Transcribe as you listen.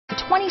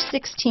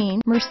2016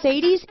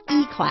 Mercedes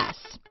E-Class.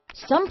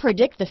 Some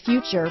predict the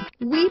future.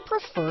 We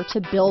prefer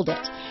to build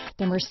it.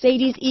 The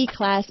Mercedes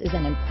E-Class is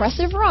an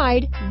impressive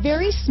ride,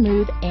 very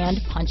smooth and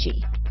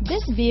punchy.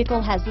 This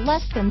vehicle has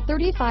less than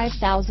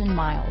 35,000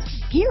 miles.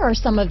 Here are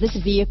some of this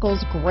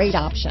vehicle's great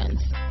options: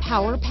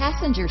 power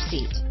passenger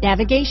seat,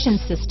 navigation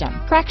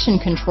system, traction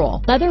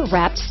control,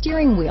 leather-wrapped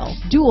steering wheel,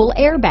 dual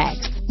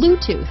airbags,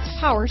 Bluetooth,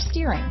 power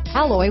steering,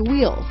 alloy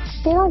wheels,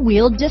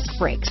 four-wheel disc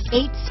brakes,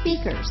 8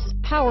 speakers,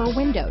 power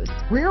windows,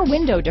 rear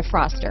window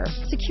defroster,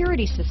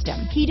 security system,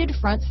 heated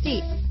front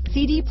seats,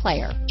 CD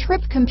player,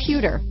 trip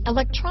computer,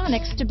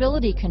 electronic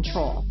stability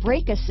control,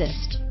 brake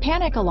assist,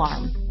 panic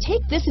alarm.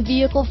 Take this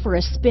vehicle for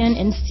a spin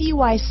and see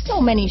why so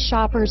many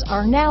shoppers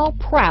are now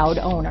proud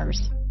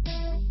owners.